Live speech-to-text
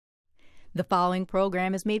The following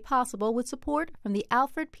program is made possible with support from the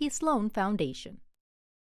Alfred P. Sloan Foundation.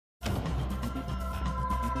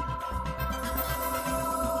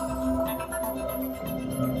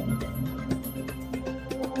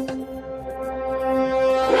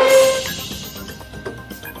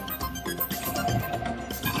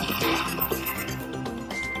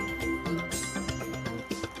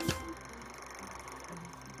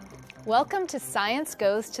 Welcome to Science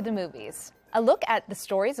Goes to the Movies, a look at the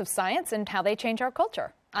stories of science and how they change our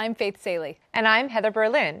culture. I'm Faith Salie. And I'm Heather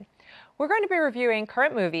Berlin. We're going to be reviewing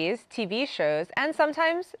current movies, TV shows, and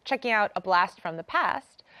sometimes checking out a blast from the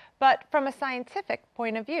past, but from a scientific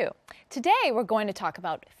point of view. Today we're going to talk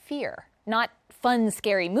about fear. Not fun,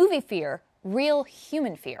 scary movie fear, real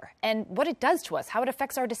human fear, and what it does to us, how it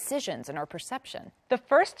affects our decisions and our perception. The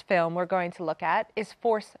first film we're going to look at is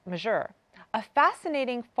Force Majeure, a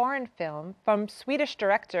fascinating foreign film from Swedish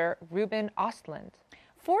director Ruben Östlund.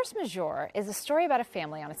 Force Majeure is a story about a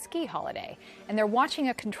family on a ski holiday, and they're watching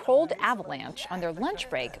a controlled avalanche on their lunch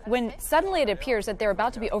break when suddenly it appears that they're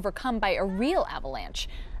about to be overcome by a real avalanche.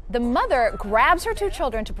 The mother grabs her two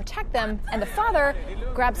children to protect them, and the father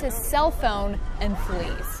grabs his cell phone and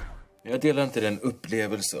flees. Jag delar inte den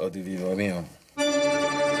upplevelse av det vi var med om.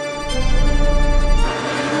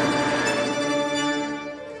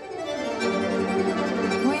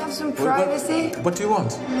 Some privacy. What do you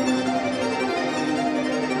want?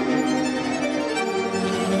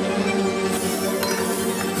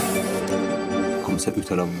 Kom seg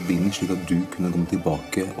ut av bilen slik at du kunne komme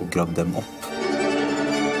tilbake og grave dem opp.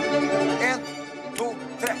 1, 2,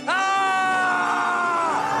 3.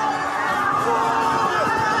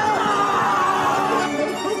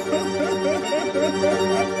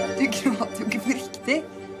 Du gråter ju inte på riktigt.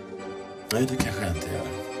 Nej, det kanske jag inte gör.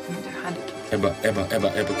 Men du hade kunnat. Ebba,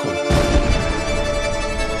 kom.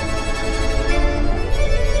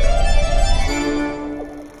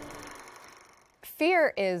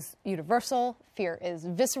 Fear is universal, fear is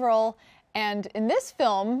visceral, and in this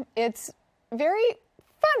film, it's very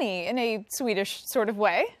funny in a Swedish sort of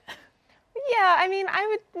way. Yeah, I mean,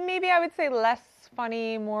 I would say less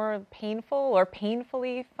funny, more painful or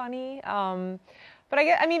painfully funny. But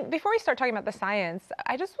before we start talking about the science,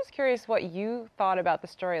 I just was curious what you thought about the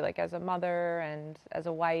story, like as a mother and as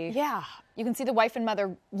a wife. Yeah, you can see the wife and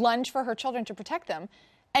mother lunge for her children to protect them,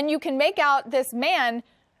 and you can make out this man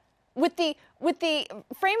with the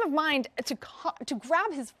frame of mind to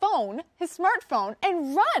grab his phone, his smartphone,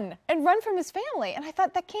 and run from his family. And I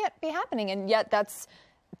thought that can't be happening, and yet that's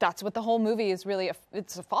what the whole movie is really.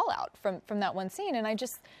 It's a fallout from that one scene, and I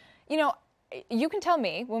just, you can tell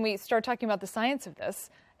me when we start talking about the science of this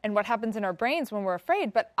and what happens in our brains when we're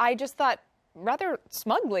afraid, but I just thought rather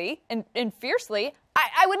smugly and fiercely,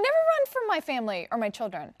 I would never run from my family or my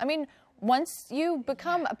children. I mean, once you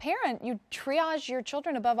become a parent, you triage your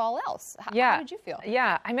children above all else. How did you feel?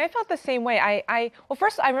 Yeah, I felt the same way. Well,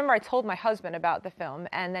 first I remember I told my husband about the film,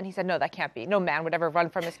 and then he said, no, that can't be. No man would ever run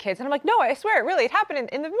from his kids. And I'm like, no, I swear, really, it happened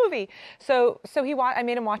in the movie. So I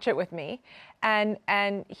made him watch it with me, and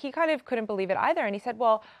he kind of couldn't believe it either. And he said,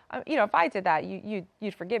 well, if I did that,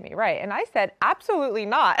 you'd forgive me, right? And I said, absolutely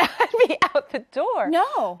not. I'd be out the door.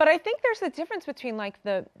 No. But I think there's a difference between like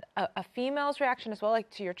a female's reaction as well,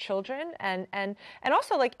 like to your children, and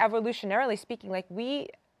also like evolutionarily speaking, like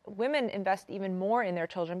women invest even more in their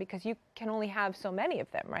children because you can only have so many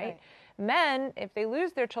of them, right? Men, if they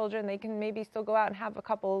lose their children, they can maybe still go out and have a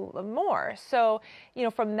couple more. So,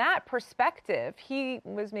 from that perspective, he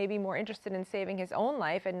was maybe more interested in saving his own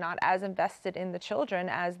life and not as invested in the children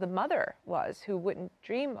as the mother was, who wouldn't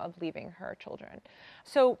dream of leaving her children.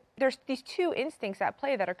 So there's these two instincts at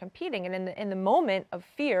play that are competing, and in the moment of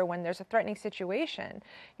fear, when there's a threatening situation,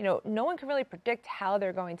 no one can really predict how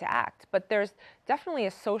they're going to act, but there's definitely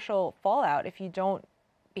a social fallout if you don't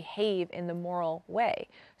behave in the moral way.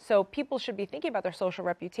 So people should be thinking about their social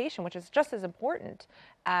reputation, which is just as important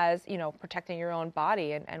as, protecting your own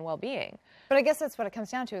body and well-being. But I guess that's what it comes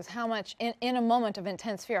down to, is how much, in a moment of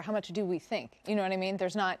intense fear, how much do we think? You know what I mean?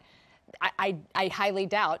 There's not, I highly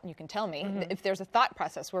doubt, and you can tell me, if there's a thought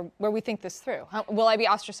process where we think this through. Will I be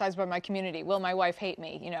ostracized by my community? Will my wife hate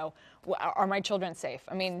me? Are my children safe?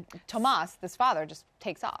 I mean, Tomas, this father, just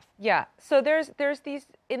takes off. Yeah. So there's these,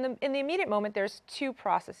 in the immediate moment, there's two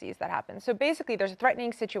processes that happen. So basically, there's a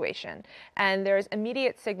threatening situation, and there's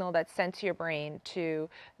immediate signal that's sent to your brain, to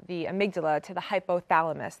the amygdala, to the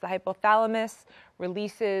hypothalamus. The hypothalamus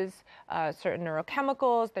releases certain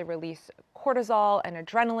neurochemicals. They release cortisol and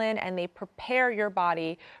adrenaline, and they prepare your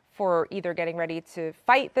body for either getting ready to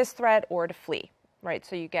fight this threat or to flee. right?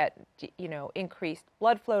 So you get, increased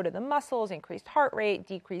blood flow to the muscles, increased heart rate,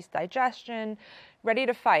 decreased digestion, ready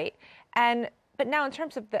to fight. But now in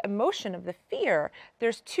terms of the emotion of the fear,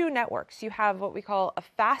 there's two networks. You have what we call a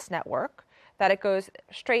fast network, that it goes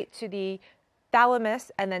straight to the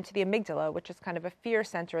thalamus and then to the amygdala, which is kind of a fear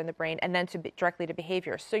center in the brain, and then directly to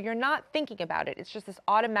behavior. So you're not thinking about it. It's just this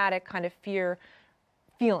automatic kind of fear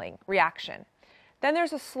feeling, reaction. Then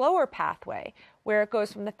there's a slower pathway where it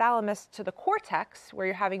goes from the thalamus to the cortex, where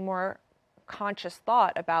you're having more conscious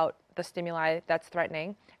thought about the stimuli that's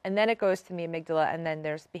threatening, and then it goes to the amygdala, and then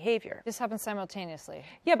there's behavior. This happens simultaneously.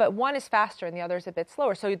 Yeah, but one is faster and the other is a bit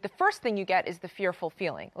slower. So the first thing you get is the fearful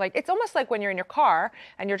feeling. Like, it's almost like when you're in your car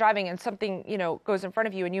and you're driving and something, goes in front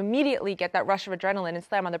of you, and you immediately get that rush of adrenaline and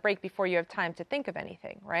slam on the brake before you have time to think of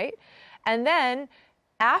anything, right? And then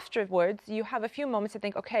afterwards, you have a few moments to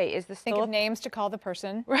think, okay, is this still... Think of names to call the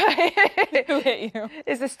person. Right. Who hit you.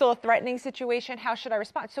 Is this still a threatening situation? How should I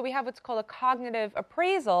respond? So we have what's called a cognitive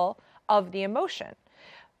appraisal of the emotion.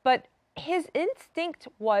 But his instinct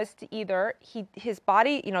was to either, his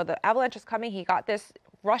body, the avalanche is coming, he got this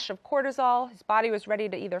rush of cortisol, his body was ready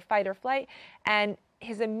to either fight or flight, and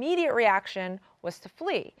his immediate reaction was to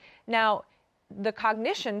flee. Now, the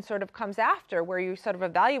cognition sort of comes after, where you sort of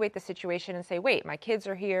evaluate the situation and say, wait, my kids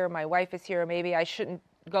are here, my wife is here, maybe I shouldn't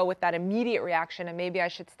go with that immediate reaction and maybe I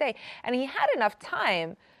should stay. And he had enough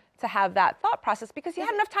time to have that thought process because he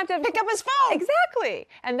had enough time to pick up his phone. Exactly.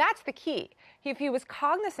 And that's the key. If he was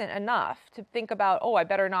cognizant enough to think about, oh, I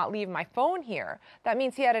better not leave my phone here, that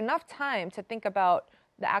means he had enough time to think about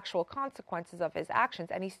the actual consequences of his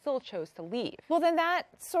actions, and he still chose to leave. Well, then that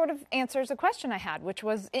sort of answers a question I had, which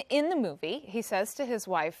was, in the movie, he says to his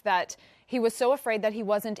wife that he was so afraid that he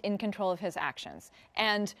wasn't in control of his actions.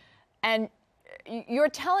 And you're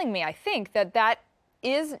telling me, I think, that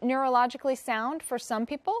is neurologically sound for some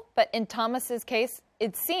people, but in Thomas's case,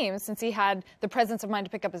 it seems, since he had the presence of mind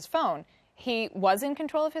to pick up his phone, he was in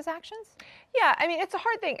control of his actions? Yeah, I mean, it's a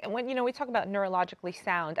hard thing. When, we talk about neurologically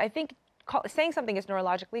sound, I think saying something is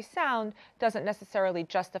neurologically sound doesn't necessarily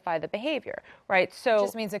justify the behavior, right? So it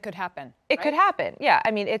just means it could happen. It could happen, yeah.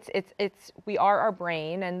 I mean, we are our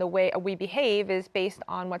brain, and the way we behave is based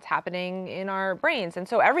on what's happening in our brains, and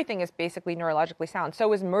so everything is basically neurologically sound.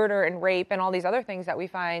 So is murder and rape and all these other things that we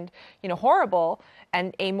find, horrible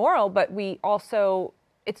and amoral, but we also,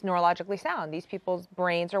 it's neurologically sound. These people's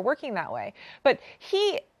brains are working that way. But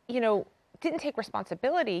he, didn't take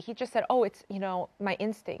responsibility. He just said, oh, it's, my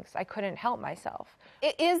instincts. I couldn't help myself.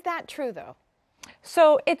 Is that true, though?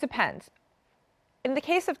 So it depends. In the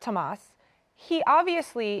case of Tomas, he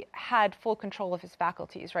obviously had full control of his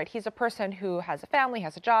faculties, right? He's a person who has a family,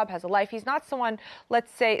 has a job, has a life. He's not someone,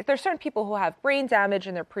 let's say, there's certain people who have brain damage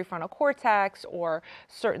in their prefrontal cortex or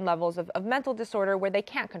certain levels of mental disorder where they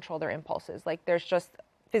can't control their impulses. Like, there's just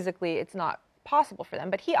physically, it's not possible for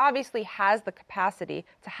them. But he obviously has the capacity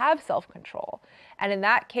to have self-control. And in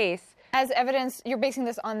that case... As evidence, you're basing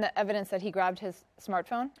this on the evidence that he grabbed his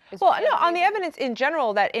smartphone? Well, no, on the evidence in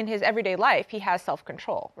general that in his everyday life, he has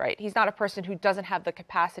self-control, right? He's not a person who doesn't have the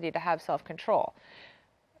capacity to have self-control.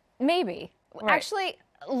 Maybe. Right. Actually,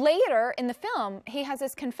 later in the film, he has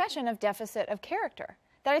this confession of deficit of character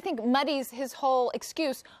that I think muddies his whole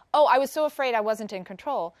excuse, oh, I was so afraid I wasn't in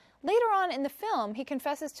control. Later on in the film, he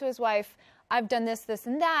confesses to his wife, I've done this, this,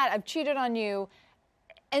 and that, I've cheated on you.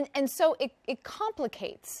 And so it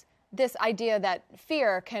complicates this idea that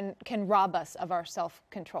fear can rob us of our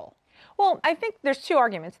self-control. Well, I think there's two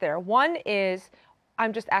arguments there. One is,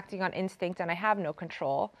 I'm just acting on instinct and I have no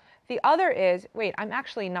control. The other is, wait, I'm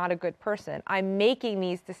actually not a good person. I'm making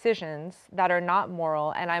these decisions that are not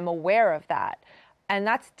moral, and I'm aware of that. And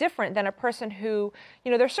that's different than a person who,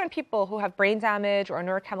 there's certain people who have brain damage or a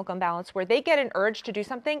neurochemical imbalance where they get an urge to do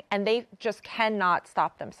something and they just cannot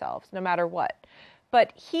stop themselves, no matter what.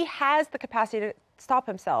 But he has the capacity to stop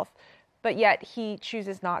himself, but yet he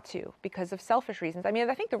chooses not to because of selfish reasons. I mean,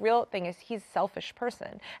 I think the real thing is he's a selfish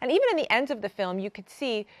person. And even in the end of the film, you could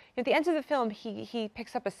see, at the end of the film, he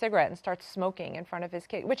picks up a cigarette and starts smoking in front of his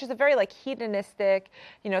kid, which is a very hedonistic,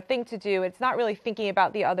 thing to do. It's not really thinking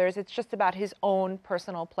about the others. It's just about his own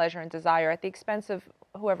personal pleasure and desire at the expense of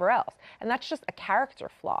whoever else. And that's just a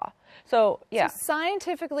character flaw. So, yeah. So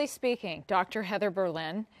scientifically speaking, Dr. Heather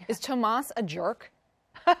Berlin, is Tomas a jerk?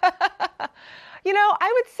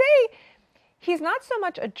 I would say he's not so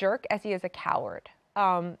much a jerk as he is a coward.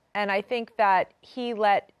 And I think that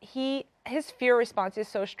his fear response is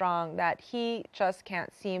so strong that he just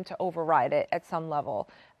can't seem to override it at some level.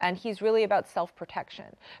 And he's really about self-protection.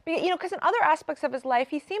 But, because in other aspects of his life,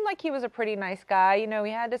 he seemed like he was a pretty nice guy.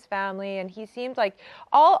 He had his family, and he seemed like,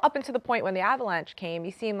 all up until the point when the avalanche came,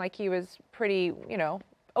 he seemed like he was pretty,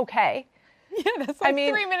 okay. Yeah, that's like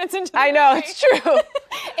 3 minutes into the I know, movie. it's true.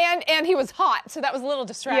 and he was hot, so that was a little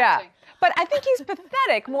distracting. Yeah. But I think he's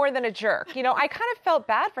pathetic more than a jerk. I kind of felt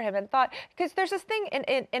bad for him and thought, because there's this thing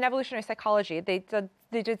in evolutionary psychology, they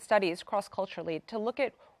did studies cross-culturally to look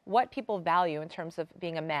at what people value in terms of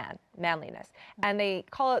being a man, manliness. And they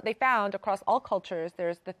found across all cultures,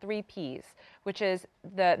 there's the 3 Ps, which is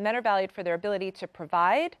the men are valued for their ability to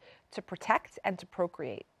provide, to protect, and to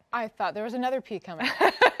procreate. I thought there was another P coming.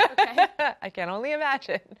 Okay. I can only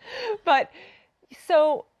imagine. But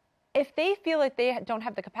so if they feel like they don't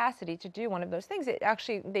have the capacity to do one of those things,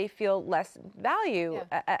 they feel less value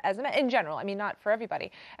as a man in general. I mean, not for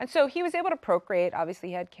everybody. And so he was able to procreate. Obviously,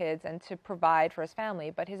 he had kids and to provide for his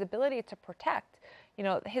family. But his ability to protect,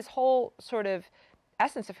 his whole sort of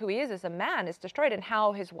essence of who he is as a man is destroyed, and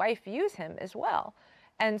how his wife views him as well.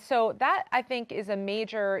 And so that, I think, is a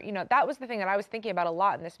major, that was the thing that I was thinking about a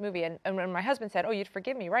lot in this movie. And when my husband said, "Oh, you'd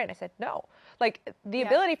forgive me, right?" And I said, "No." Like, the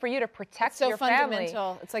ability for you to protect your family. It's so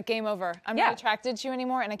fundamental. It's like game over. I'm not attracted to you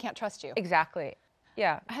anymore, and I can't trust you. Exactly.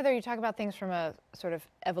 Yeah. Heather, you talk about things from a sort of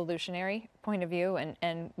evolutionary point of view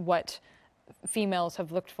and what females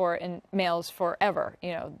have looked for in males forever.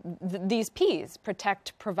 These Ps,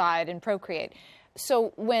 protect, provide, and procreate.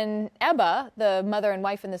 So when Ebba, the mother and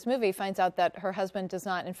wife in this movie, finds out that her husband does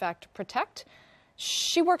not, in fact, protect,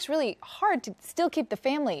 she works really hard to still keep the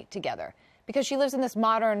family together because she lives in this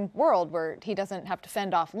modern world where he doesn't have to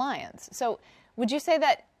fend off lions. So would you say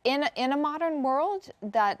that in a modern world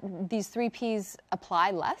that these 3 Ps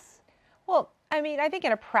apply less? Well, I mean, I think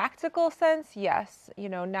in a practical sense, yes.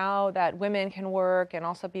 Now that women can work and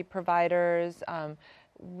also be providers,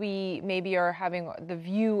 we maybe are having the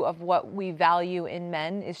view of what we value in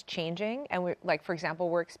men is changing. And we're, like, for example,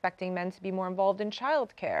 we're expecting men to be more involved in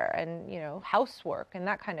childcare and, housework and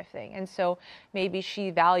that kind of thing. And so maybe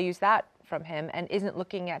she values that from him and isn't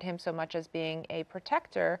looking at him so much as being a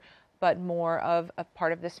protector, but more of a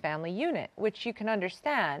part of this family unit, which you can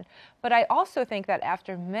understand. But I also think that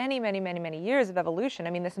after many, many, many, many years of evolution,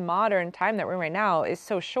 I mean, this modern time that we're in right now is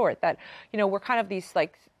so short that, we're kind of these,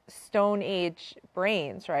 like, Stone Age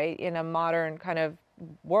brains, right, in a modern kind of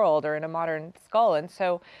world or in a modern skull. And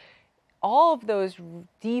so all of those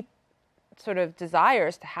deep sort of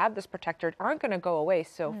desires to have this protector aren't going to go away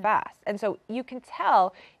so fast. And so you can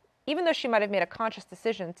tell, even though she might have made a conscious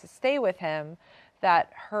decision to stay with him,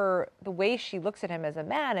 that the way she looks at him as a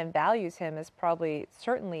man and values him is probably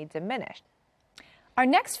certainly diminished. Our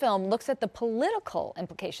next film looks at the political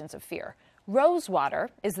implications of fear. Rosewater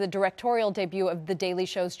is the directorial debut of The Daily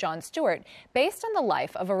Show's Jon Stewart, based on the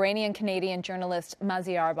life of Iranian-Canadian journalist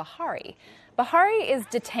Maziar Bahari. Bahari is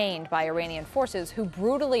detained by Iranian forces who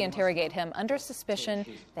brutally interrogate him under suspicion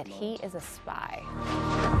that he is a spy.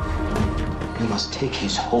 You must take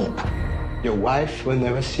his hope. Your wife will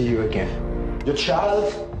never see you again. Your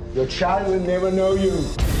child will never know you.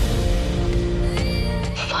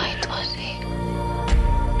 Fight, Ozzy.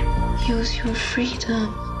 Use your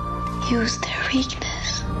freedom. Use their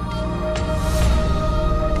weakness.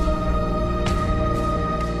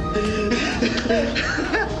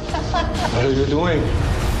 What are you doing?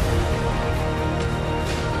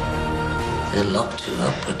 They locked you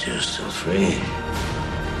up, but you're still free.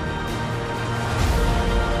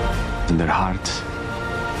 In their hearts,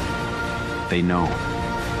 they know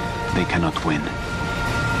they cannot win.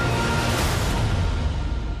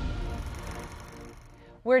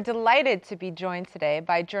 We're delighted to be joined today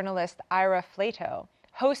by journalist Ira Flatow,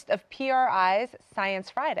 host of PRI's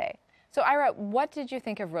Science Friday. So, Ira, what did you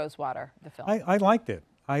think of Rosewater, the film? I liked it.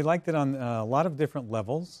 I liked it on a lot of different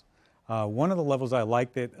levels. One of the levels I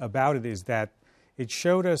liked about it is that it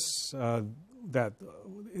showed us that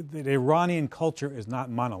the Iranian culture is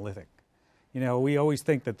not monolithic. We always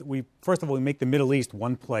think that first of all, we make the Middle East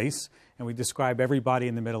one place, and we describe everybody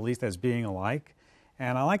in the Middle East as being alike.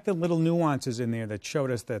 And I like the little nuances in there that showed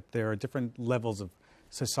us that there are different levels of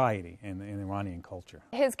society in Iranian culture.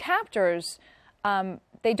 His captors,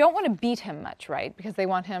 they don't want to beat him much, right? Because they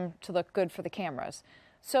want him to look good for the cameras.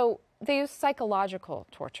 So they use psychological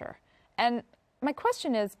torture. And my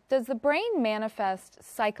question is, does the brain manifest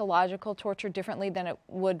psychological torture differently than it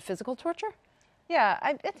would physical torture? Yeah,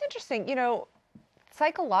 it's interesting.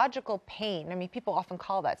 Psychological pain, I mean, people often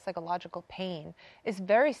call that psychological pain, is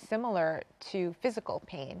very similar to physical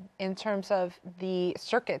pain in terms of the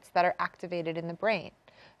circuits that are activated in the brain.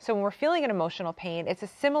 So when we're feeling an emotional pain, it's a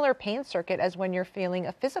similar pain circuit as when you're feeling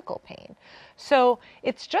a physical pain. So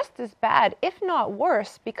it's just as bad, if not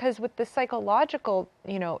worse, because with the psychological,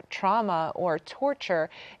 trauma or torture,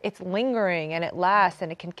 it's lingering and it lasts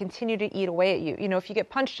and it can continue to eat away at you. If you get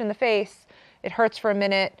punched in the face, it hurts for a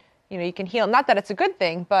minute, you can heal. Not that it's a good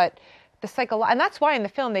thing, but and that's why in the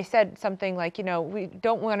film they said something like, we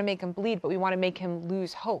don't want to make him bleed, but we want to make him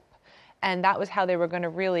lose hope. And that was how they were going to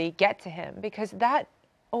really get to him, because that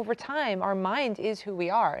over time, our mind is who we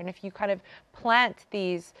are. And if you kind of plant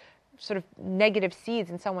these sort of negative seeds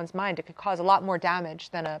in someone's mind, it could cause a lot more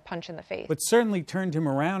damage than a punch in the face. What certainly turned him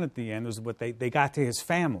around at the end was what they got to his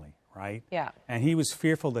family, right? Yeah. And he was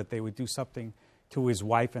fearful that they would do something to his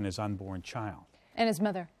wife and his unborn child. And his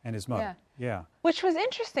mother. And his mother, yeah. Which was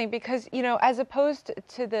interesting because, as opposed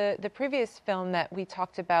to the previous film that we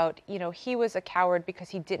talked about, he was a coward because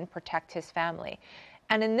he didn't protect his family.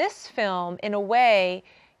 And in this film, in a way,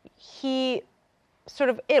 he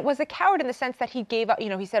it was a coward in the sense that he gave up,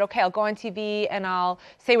 he said, okay, I'll go on TV and I'll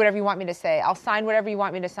say whatever you want me to say. I'll sign whatever you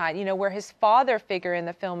want me to sign. Where his father figure in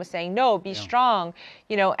the film was saying, no, be strong,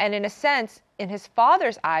 and in a sense, in his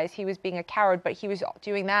father's eyes, he was being a coward, but he was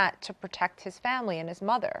doing that to protect his family and his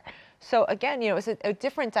mother. So again, it was a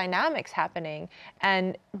different dynamics happening.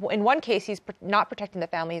 And in one case, he's not protecting the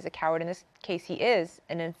family, he's a coward. In this case, he is.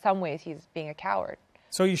 And in some ways, he's being a coward.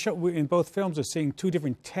 So you show, in both films, we're seeing two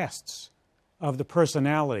different tests of the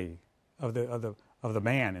personality of the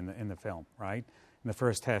man in the film, right? In the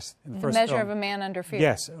first test, in the first measure film, of a man under fear.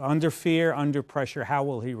 Yes, under fear, under pressure. How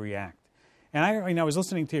will he react? And I was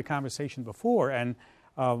listening to your conversation before, and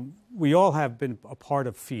we all have been a part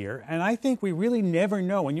of fear. And I think we really never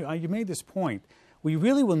know. And you made this point. We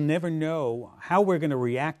really will never know how we're going to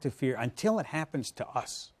react to fear until it happens to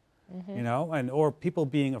us, or people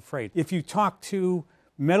being afraid. If you talk to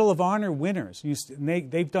Medal of Honor winners,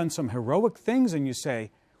 they've done some heroic things, and you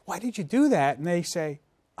say, why did you do that? And they say,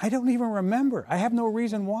 I don't even remember. I have no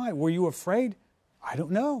reason why. Were you afraid? I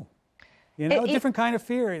don't know. A different kind of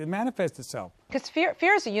fear, it manifests itself. Because fear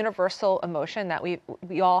is a universal emotion that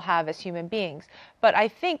we all have as human beings. But I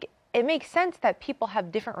think it makes sense that people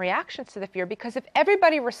have different reactions to the fear, because if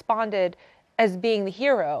everybody responded as being the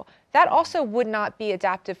hero, that also would not be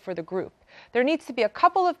adaptive for the group. There needs to be a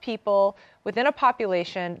couple of people within a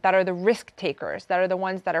population that are the risk takers, that are the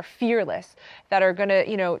ones that are fearless, that are going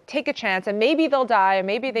to, take a chance, and maybe they'll die, and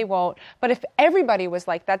maybe they won't. But if everybody was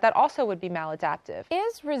like that, that also would be maladaptive.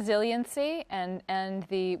 Is resiliency and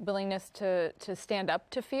the willingness to stand up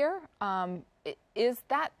to fear, is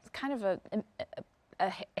that kind of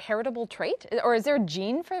a heritable trait? Or is there a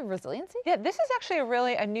gene for resiliency? Yeah, this is actually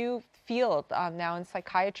a new field now in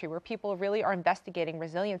psychiatry, where people really are investigating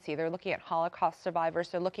resiliency. They're looking at Holocaust survivors.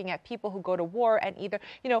 They're looking at people who go to war and either,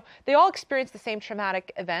 they all experience the same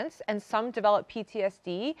traumatic events, and some develop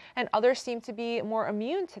PTSD and others seem to be more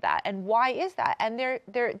immune to that. And why is that? And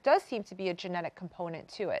there does seem to be a genetic component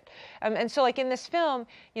to it. And so like in this film,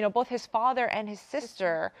 both his father and his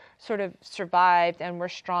sister sort of survived and were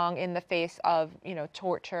strong in the face of,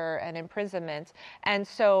 torture and imprisonment. And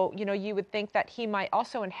so, you would think that he might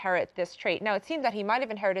also inherit this trait. Now, it seems that he might have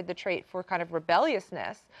inherited the trait for kind of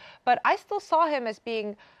rebelliousness, but I still saw him as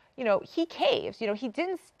being, he caves. He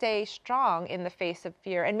didn't stay strong in the face of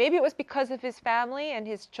fear. And maybe it was because of his family and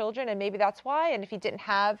his children, and maybe that's why. And if he didn't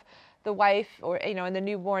have the wife or, and the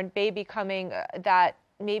newborn baby coming, that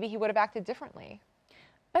maybe he would have acted differently.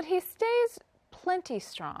 But he stays plenty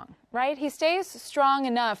strong, right? He stays strong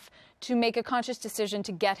enough to make a conscious decision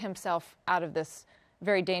to get himself out of this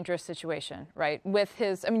very dangerous situation, right? With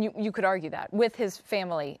his, you could argue that, with his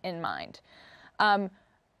family in mind. In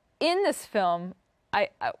this film,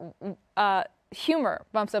 humor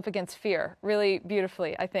bumps up against fear really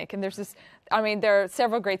beautifully, I think. And there's this, there are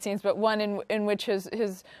several great scenes, but one in which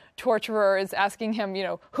his torturer is asking him,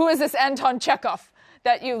 who is this Anton Chekhov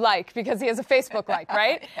that you like, because he has a Facebook like,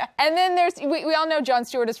 right? Yeah. And then we all know Jon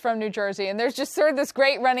Stewart is from New Jersey, and there's just sort of this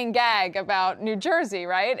great running gag about New Jersey,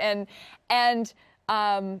 right? And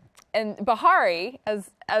Bahari, as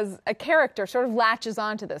a character, sort of latches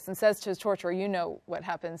onto this and says to his torturer, you know what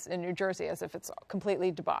happens in New Jersey, as if it's completely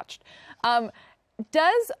debauched.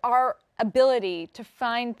 Does our ability to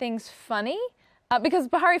find things funny, because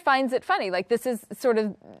Bahari finds it funny, like this is sort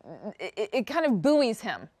of, it kind of buoys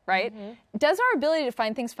him, right? Mm-hmm. Does our ability to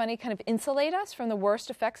find things funny kind of insulate us from the worst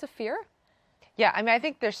effects of fear? Yeah, I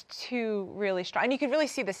think there's two really strong, and you can really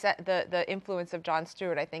see the influence of Jon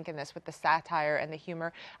Stewart, I think, in this with the satire and the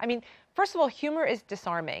humor. first of all, humor is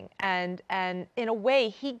disarming, and in a way,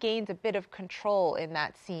 he gained a bit of control in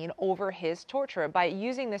that scene over his torturer. By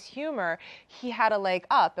using this humor, he had a leg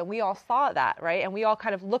up, and we all saw that, right? And we all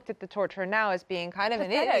kind of looked at the torturer now as being kind of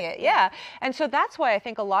an idiot. Yeah. And so that's why I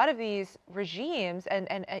think a lot of these regimes,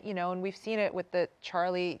 and you know, and we've seen it with the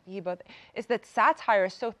Charlie Hebdo, is that satire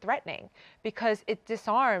is so threatening because it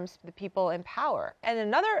disarms the people in power. And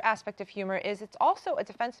another aspect of humor is it's also a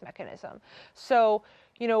defense mechanism. So,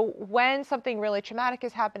 you know, when something really traumatic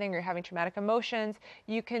is happening or you're having traumatic emotions,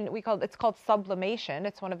 it's called sublimation.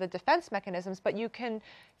 It's one of the defense mechanisms, but you can,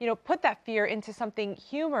 you know, put that fear into something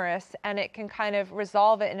humorous, and it can kind of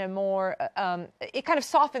resolve it in a more, it kind of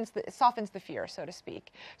softens the fear, so to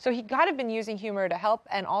speak. So he kind of been using humor to help,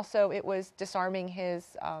 and also it was disarming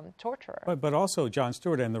his torturer. But also Jon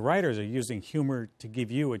Stewart and the writers are using humor to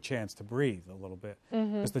give you a chance to breathe a little bit.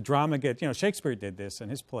 Because the drama gets, you know, Shakespeare did this in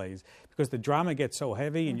his plays, because the drama gets so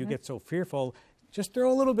heavy and you get so fearful, just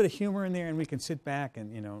throw a little bit of humor in there and we can sit back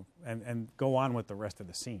and, you know, and go on with the rest of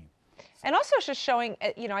the scene. And also just showing,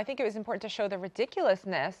 you know, I think it was important to show the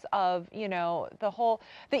ridiculousness of, you know,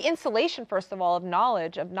 the insulation, first of all, of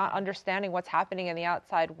knowledge, of not understanding what's happening in the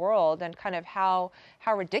outside world, and kind of how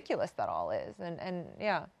ridiculous that all is. And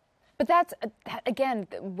yeah. But that's, again,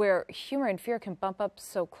 where humor and fear can bump up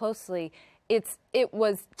so closely. It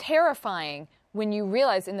was terrifying when you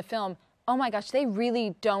realize in the film, oh my gosh, they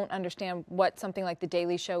really don't understand what something like The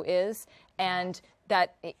Daily Show is, and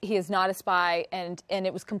that he is not a spy, and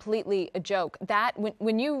it was completely a joke. That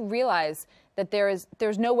when you realize that there's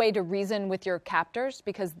no way to reason with your captors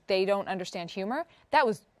because they don't understand humor, that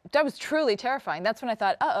was truly terrifying. That's when I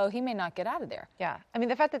thought, uh-oh, he may not get out of there. Yeah. I mean,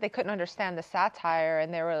 the fact that they couldn't understand the satire,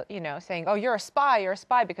 and they were, you know, saying, oh, you're a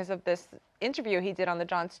spy because of this interview he did on the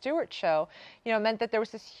Jon Stewart show, you know, meant that there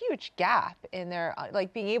was this huge gap in their,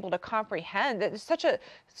 like, being able to comprehend. There's such a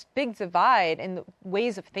big divide in the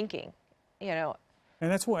ways of thinking, you know. And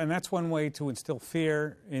that's one way to instill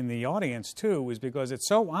fear in the audience, too, is because it's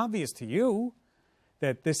so obvious to you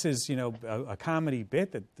that this is, you know, a comedy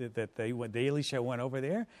bit that the Daily Show went over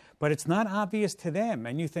there, but it's not obvious to them.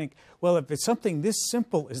 And you think, well, if it's something this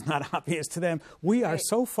simple is not obvious to them, we are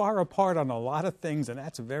so far apart on a lot of things, and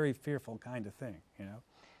that's a very fearful kind of thing, you know?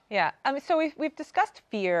 Yeah. I mean, so we've discussed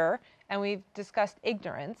fear and we've discussed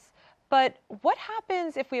ignorance. But what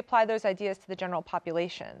happens if we apply those ideas to the general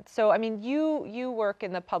population? So, I mean, you work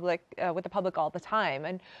in the public with the public all the time,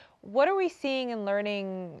 and what are we seeing and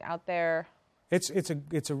learning out there?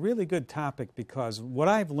 It's a really good topic, because what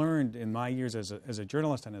I've learned in my years as a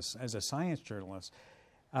journalist and as a science journalist,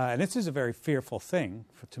 and this is a very fearful thing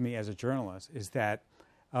to me as a journalist, is that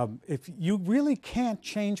if you really can't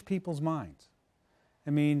change people's minds. I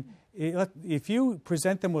mean, if you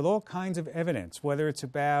present them with all kinds of evidence, whether it's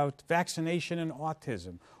about vaccination and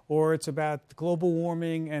autism, or it's about global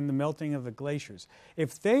warming and the melting of the glaciers,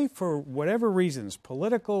 if they, for whatever reasons,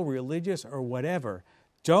 political, religious, or whatever,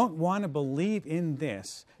 don't want to believe in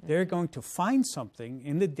this, they're going to find something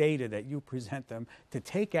in the data that you present them to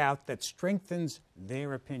take out that strengthens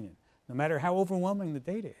their opinion, no matter how overwhelming the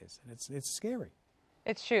data is. And it's scary.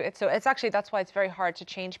 It's true. It's actually, that's why it's very hard to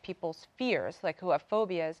change people's fears, like who have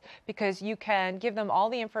phobias, because you can give them all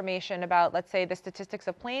the information about, let's say, the statistics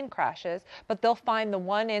of plane crashes, but they'll find the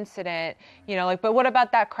one incident, you know, like, but what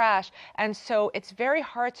about that crash? And so it's very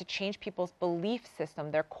hard to change people's belief system,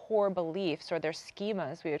 their core beliefs, or their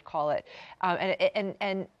schemas, we would call it.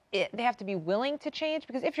 They have to be willing to change,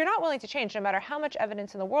 because if you're not willing to change, no matter how much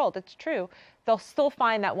evidence in the world, it's true, they'll still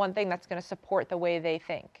find that one thing that's going to support the way they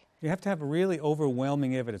think. You have to have a really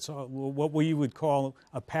overwhelming evidence, what we would call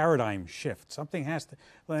a paradigm shift. Something has to,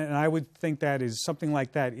 and I would think that is something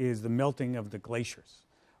like that is the melting of the glaciers,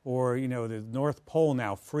 or, you know, the North Pole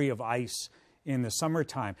now free of ice in the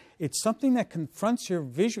summertime. It's something that confronts your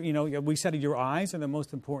vision. You know, we said your eyes are the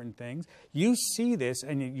most important things. You see this,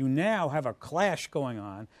 and you now have a clash going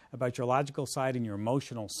on about your logical side and your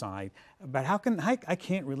emotional side. About I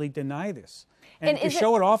can't really deny this. And if you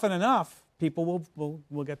show it often enough, people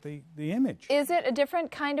will get the image. Is it a different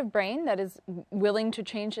kind of brain that is willing to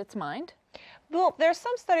change its mind? Well, there are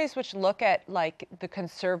some studies which look at, like, the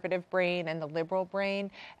conservative brain and the liberal brain,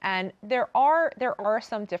 and there are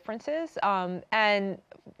some differences. And,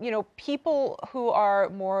 you know, people who are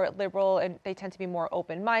more liberal, and they tend to be more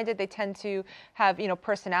open-minded. They tend to have, you know,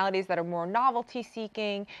 personalities that are more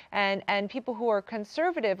novelty-seeking, and people who are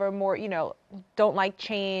conservative are more, you know, don't like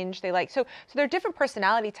change. They like so there are different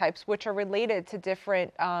personality types which are related to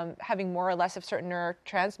different having more or less of certain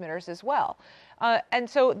neurotransmitters as well. And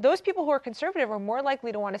so those people who are conservative are more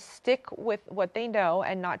likely to want to stick with what they know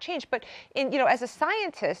and not change. But you know, as a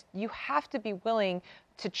scientist, you have to be willing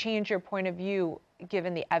to change your point of view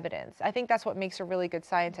given the evidence. I think that's what makes a really good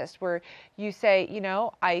scientist, where you say, you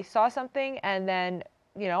know, I saw something and then,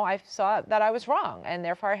 you know, I saw that I was wrong and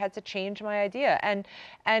therefore I had to change my idea. And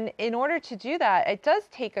in order to do that, it does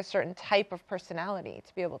take a certain type of personality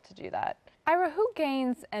to be able to do that. Ira, who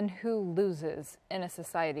gains and who loses in a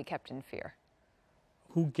society kept in fear?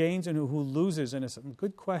 Who gains and who loses in a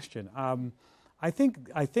good question. I think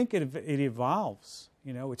it evolves.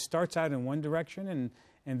 You know, it starts out in one direction,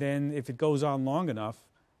 and then if it goes on long enough,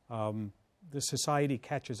 the society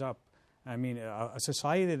catches up. I mean, a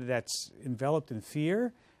society that's enveloped in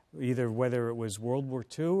fear, either whether it was World War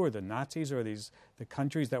II or the Nazis or the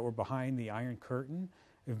countries that were behind the Iron Curtain,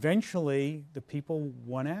 eventually the people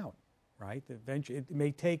won out, right? Eventually, it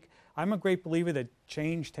may take. I'm a great believer that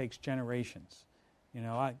change takes generations. You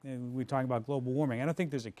know, we're talking about global warming. I don't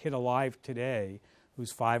think there's a kid alive today who's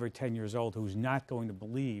 5 or 10 years old who's not going to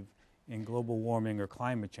believe in global warming or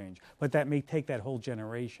climate change. But that may take that whole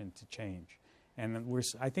generation to change. And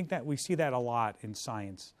I think that we see that a lot in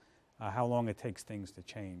science, how long it takes things to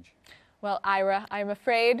change. Well, Ira, I'm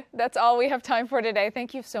afraid that's all we have time for today.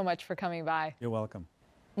 Thank you so much for coming by. You're welcome.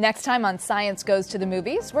 Next time on Science Goes to the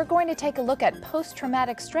Movies, we're going to take a look at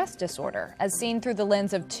post-traumatic stress disorder as seen through the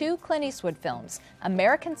lens of 2 Clint Eastwood films,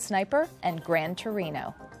 American Sniper and Gran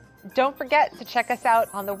Torino. Don't forget to check us out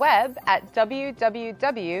on the web at www.cuny.tv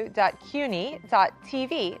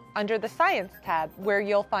under the Science tab, where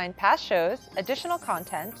you'll find past shows, additional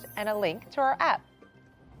content, and a link to our app.